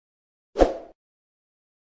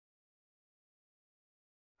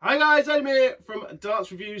Hi guys, I'm here from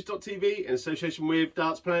dartsreviews.tv in association with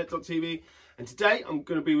dartsplanet.tv, and today I'm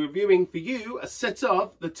going to be reviewing for you a set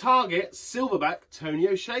of the Target Silverback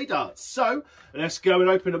Tony Shea darts. So let's go and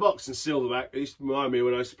open the box. And Silverback, it used to remind me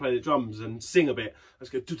when I used to play the drums and sing a bit. Let's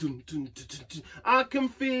go. Dun, dun, dun, dun, dun, dun. I can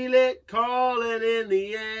feel it calling in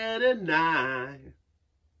the air tonight.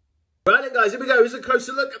 Right then guys, here we go. Here's a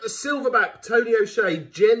closer look at the Silverback Tony Shea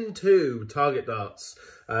Gen 2 Target darts.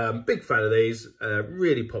 Big fan of these,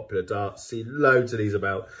 really popular darts, see loads of these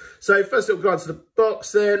about. So first little glance at the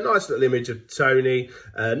box there, nice little image of Tony,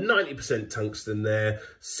 90% tungsten there,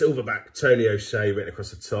 Silverback Tony Shea written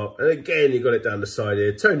across the top. And again, you've got it down the side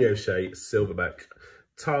here, Tony Shea Silverback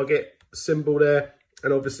Target symbol there.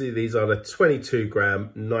 And obviously these are the 22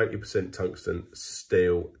 gram, 90% tungsten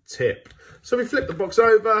steel tip. So we flip the box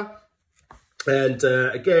over. And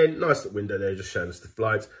again, nice little window there, just showing us the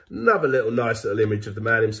flights. Another nice little image of the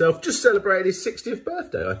man himself. Just celebrated his 60th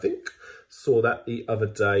birthday, I think. Saw that the other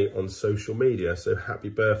day on social media. So happy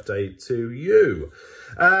birthday to you.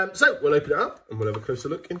 So we'll open it up and we'll have a closer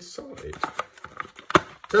look inside.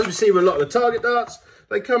 So as we see with a lot of the Target darts,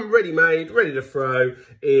 they come ready-made, ready to throw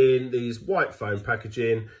in these white foam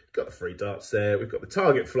packaging. Got the 3 darts there. We've got the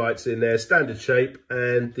Target flights in there, standard shape,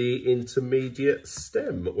 and the intermediate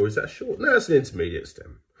stem. Or is that short? No, it's an intermediate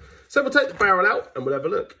stem. So we'll take the barrel out and we'll have a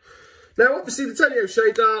look. Now, obviously, the Tony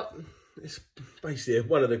Shea dart is basically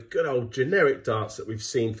one of the good old generic darts that we've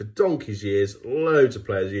seen for donkey's years. Loads of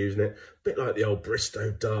players using it. A bit like the old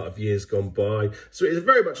Bristow dart of years gone by. So it is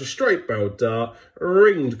very much a straight barrel dart,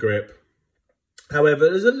 ringed grip. However,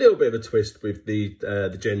 there's a little bit of a twist with the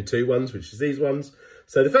Gen 2 ones, which is these ones.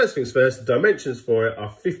 So the first things first, the dimensions for it are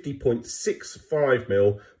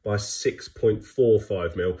 50.65mm by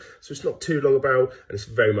 6.45mm. So it's not too long a barrel, and it's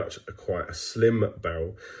very much quite a slim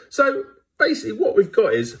barrel. So basically what we've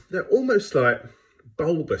got is they're almost like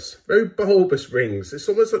bulbous, very bulbous rings. It's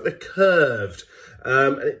almost like they're curved,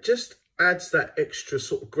 and it just adds that extra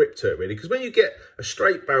sort of grip to it, really. Because when you get a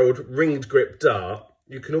straight barreled ringed grip dart,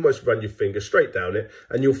 you can almost run your finger straight down it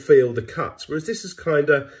and you'll feel the cuts. Whereas this is kind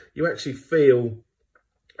of, you actually feel,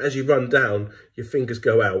 as you run down, your fingers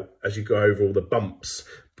go out as you go over all the bumps.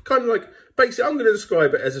 Kind of like, basically, I'm going to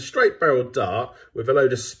describe it as a straight barrel dart with a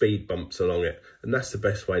load of speed bumps along it. And that's the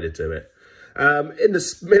best way to do it. In the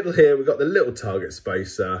middle here, we've got the little target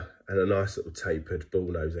spacer and a nice little tapered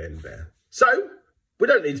bullnose end there. So, we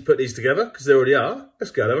don't need to put these together because they already are.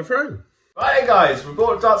 Let's go and have a throw. Right then guys, we've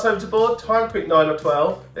brought the darts over to board. Time quick 9 or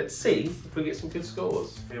 12. Let's see if we get some good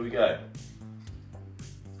scores. Here we go.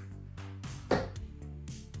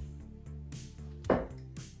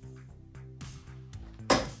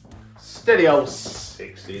 Steady old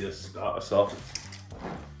 60 to start us off.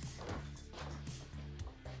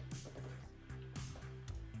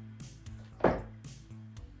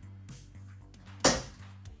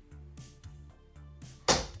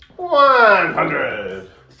 $100.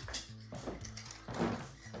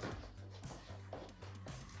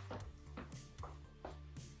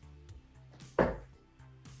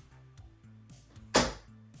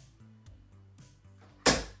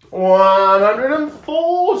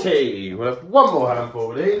 $140. We'll have one more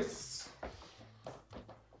handful of these.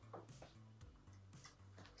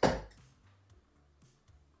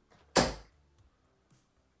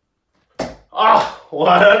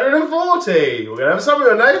 $140. We're gonna have a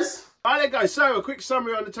summary on those. Right then guys, so a quick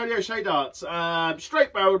summary on the Tony Shea darts.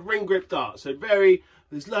 Straight barreled ring grip darts, so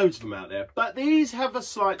there's loads of them out there. But these have a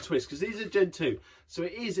slight twist because these are Gen 2. So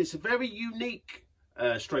it's a very unique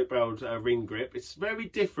straight barreled ring grip. It's very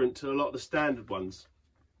different to a lot of the standard ones,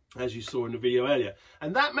 as you saw in the video earlier,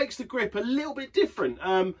 and that makes the grip a little bit different.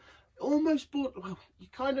 Almost well, you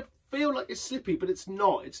kind of feel like it's slippy, but it's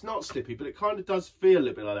not slippy, but it kind of does feel a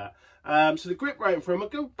little bit like that. So the grip rating for them, I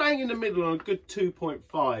go bang in the middle on a good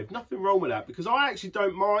 2.5. Nothing wrong with that, because I actually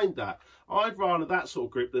don't mind that. I'd rather that sort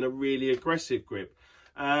of grip than a really aggressive grip.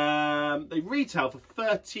 They retail for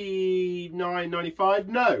 $39.95.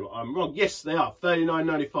 No, I'm wrong. Yes, they are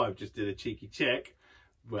 $39.95. Just did a cheeky check.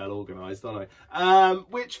 Well organised, aren't I?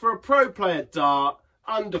 Which for a pro player dart,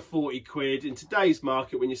 under 40 quid in today's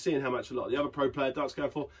market, when you're seeing how much a lot of the other pro player darts go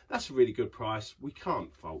for, that's a really good price. We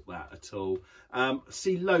can't fault that at all.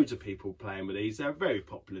 See loads of people playing with these. They're a very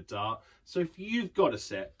popular dart. So if you've got a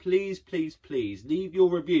set, please, please, please leave your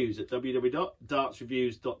reviews at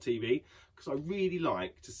www.dartsreviews.tv, because I really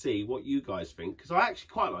like to see what you guys think, because I actually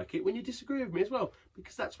quite like it when you disagree with me as well,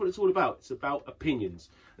 because that's what it's all about. It's about opinions.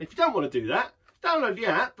 And if you don't want to do that, download the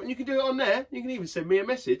app and you can do it on there. You can even send me a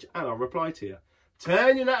message and I'll reply to you.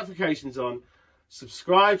 Turn your notifications on,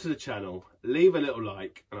 subscribe to the channel, leave a little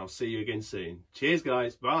like, and I'll see you again soon. Cheers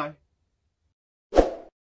guys, bye.